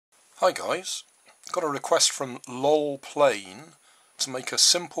Hi guys, got a request from lolplane to make a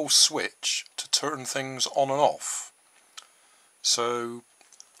simple switch to turn things on and off. So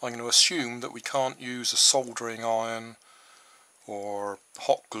I'm going to assume that we can't use a soldering iron or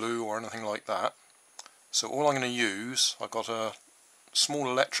hot glue or anything like that. So all I'm going to use, I've got a small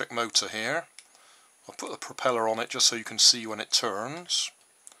electric motor here. I'll put the propeller on it just so you can see when it turns.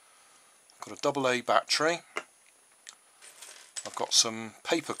 I've got a AA battery. I've got some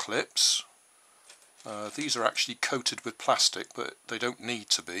paper clips. These are actually coated with plastic, but they don't need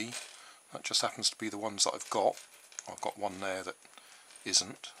to be. That just happens to be the ones that I've got. I've got one there that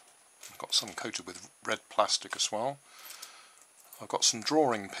isn't. I've got some coated with red plastic as well. I've got some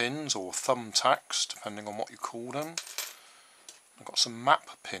drawing pins or thumb tacks, depending on what you call them. I've got some map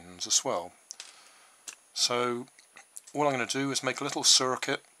pins as well. So all I'm going to do is make a little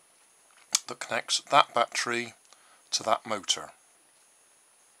circuit that connects that battery to that motor.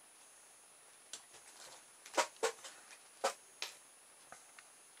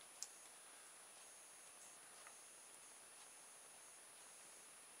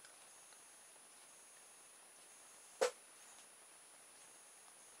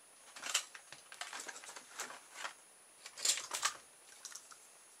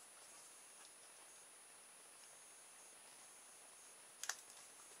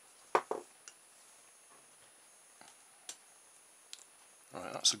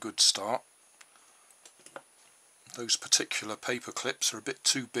 Right, that's a good start. Those particular paper clips are a bit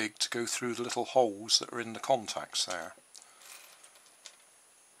too big to go through the little holes that are in the contacts there.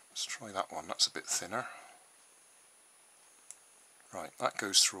 Let's try that one, that's a bit thinner. Right, that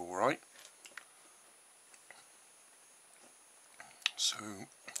goes through alright. So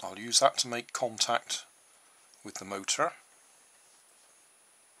I'll use that to make contact with the motor.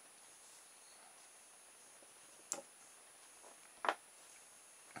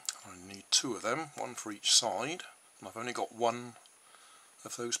 I need two of them, one for each side, and I've only got one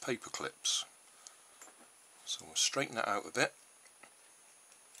of those paper clips. So we'll straighten it out a bit.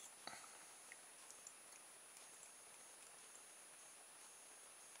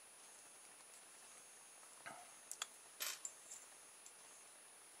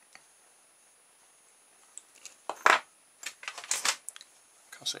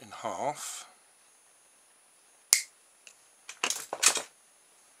 Cut it in half.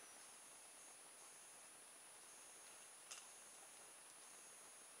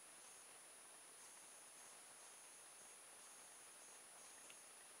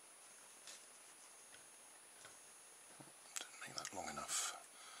 Didn't make that long enough.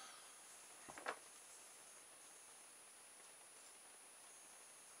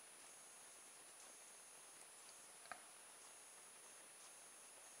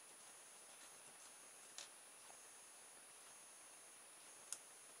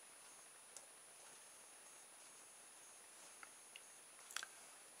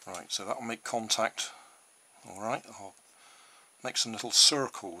 Right, so that will make contact. Alright, I'll make some little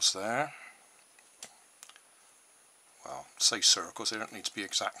circles there. Well, say circles, they don't need to be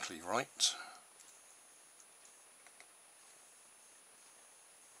exactly right.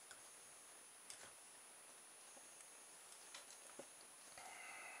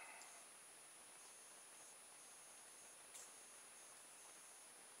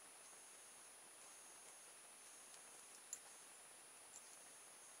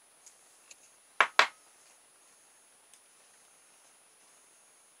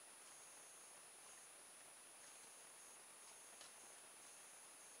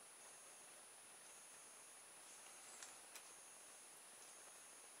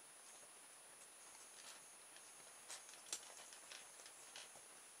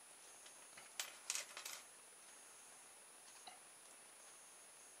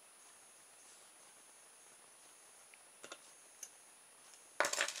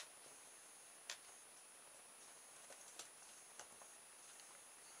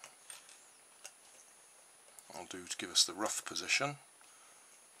 I'll do to give us the rough position.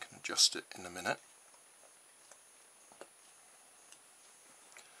 Can adjust it in a minute.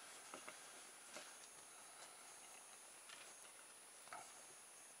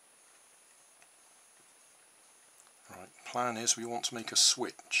 Right, plan is we want to make a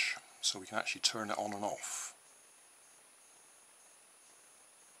switch so we can actually turn it on and off.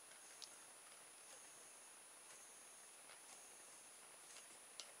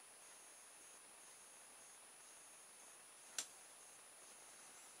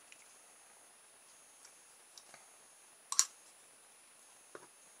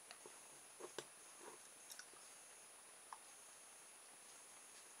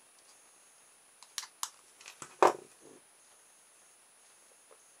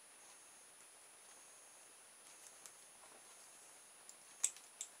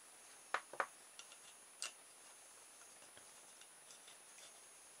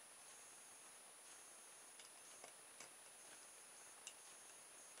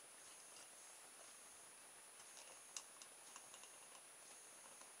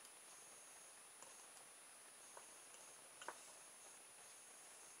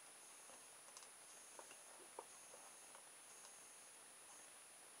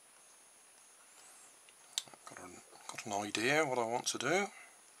 got an idea what I want to do.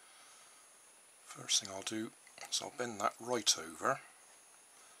 First thing I'll do is I'll bend that right over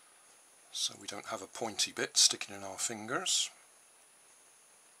so we don't have a pointy bit sticking in our fingers.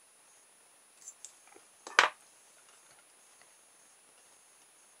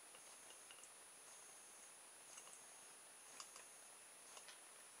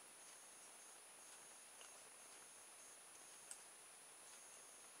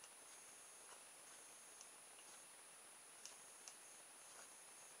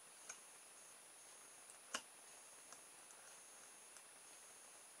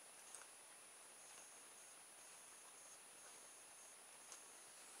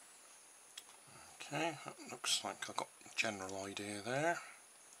 Okay, that looks like I've got a general idea there.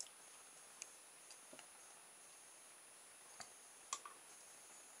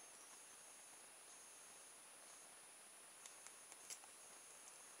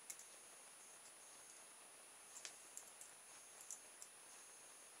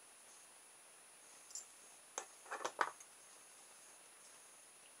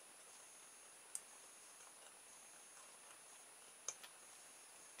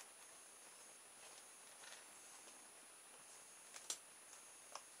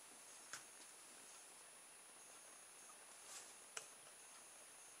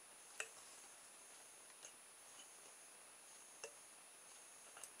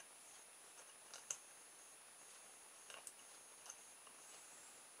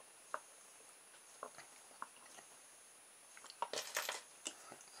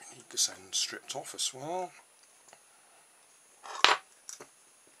 Need this end stripped off as well.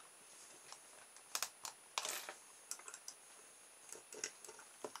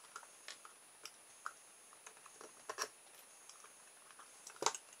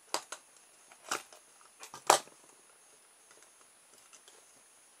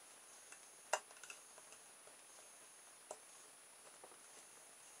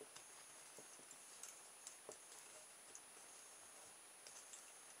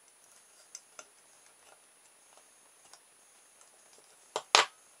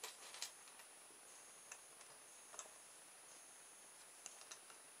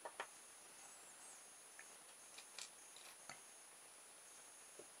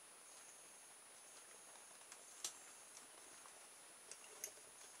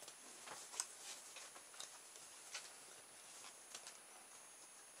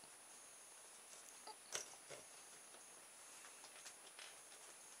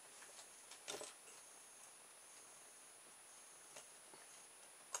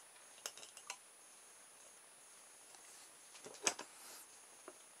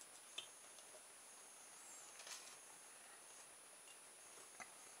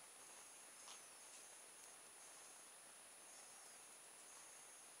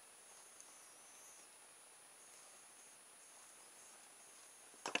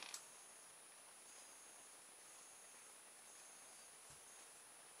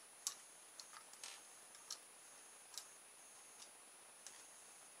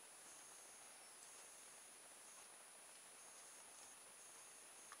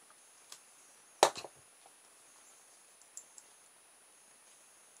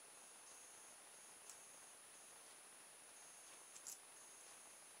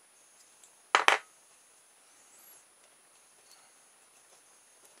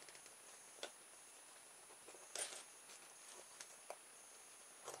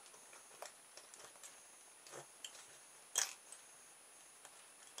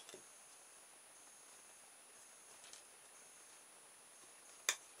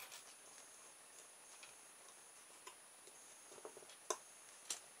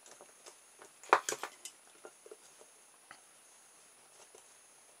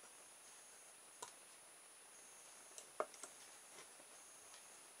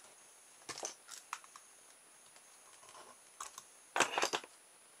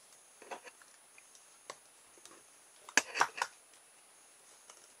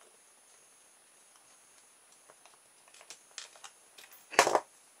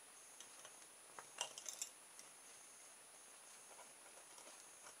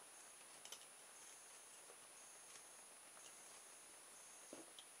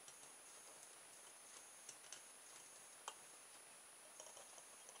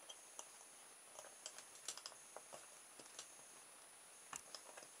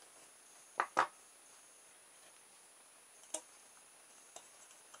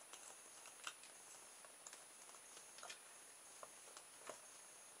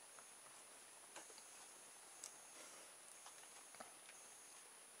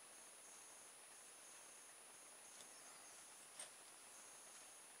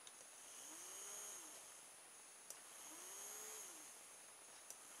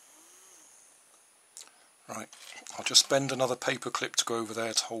 Right, I'll just bend another paper clip to go over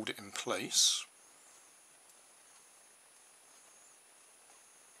there to hold it in place.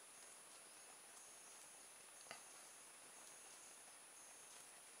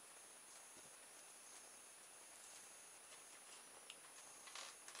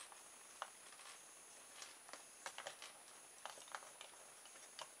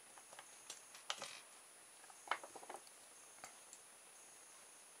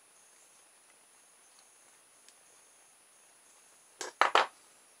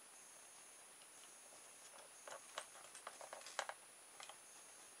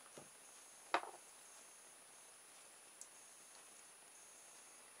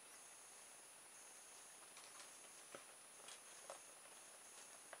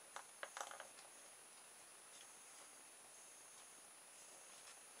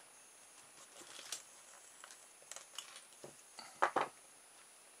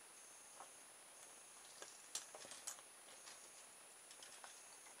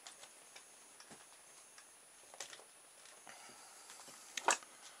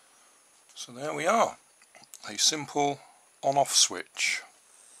 So there we are, a simple on-off switch.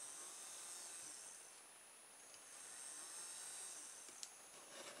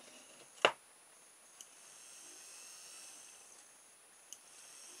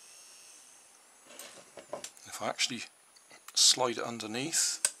 If I actually slide it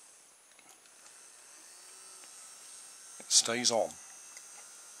underneath, it stays on.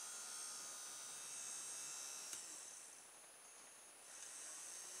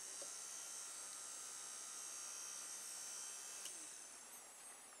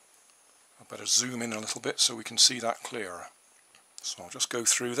 I better zoom in a little bit so we can see that clearer. So I'll just go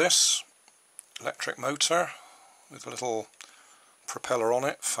through this electric motor with a little propeller on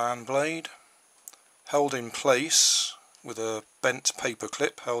it, fan blade, held in place with a bent paper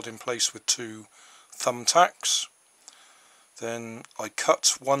clip, held in place with two thumbtacks. Then I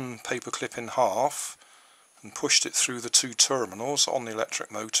cut one paper clip in half and pushed it through the two terminals on the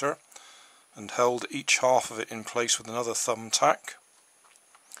electric motor and held each half of it in place with another thumbtack.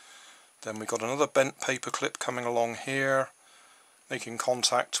 Then we got another bent paper clip coming along here, making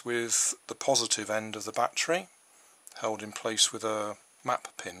contact with the positive end of the battery, held in place with a map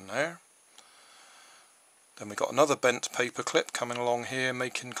pin there. Then we got another bent paper clip coming along here,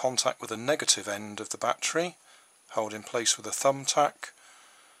 making contact with the negative end of the battery, held in place with a thumbtack.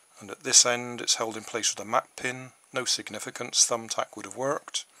 And at this end it's held in place with a map pin, no significance, thumbtack would have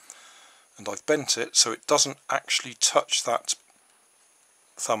worked. And I've bent it so it doesn't actually touch that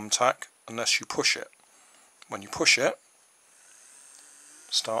thumbtack unless you push it. When you push it,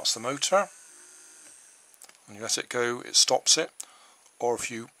 starts the motor. When you let it go, it stops it. Or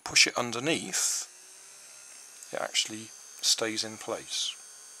if you push it underneath, it actually stays in place.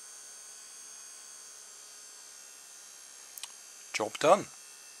 Job done.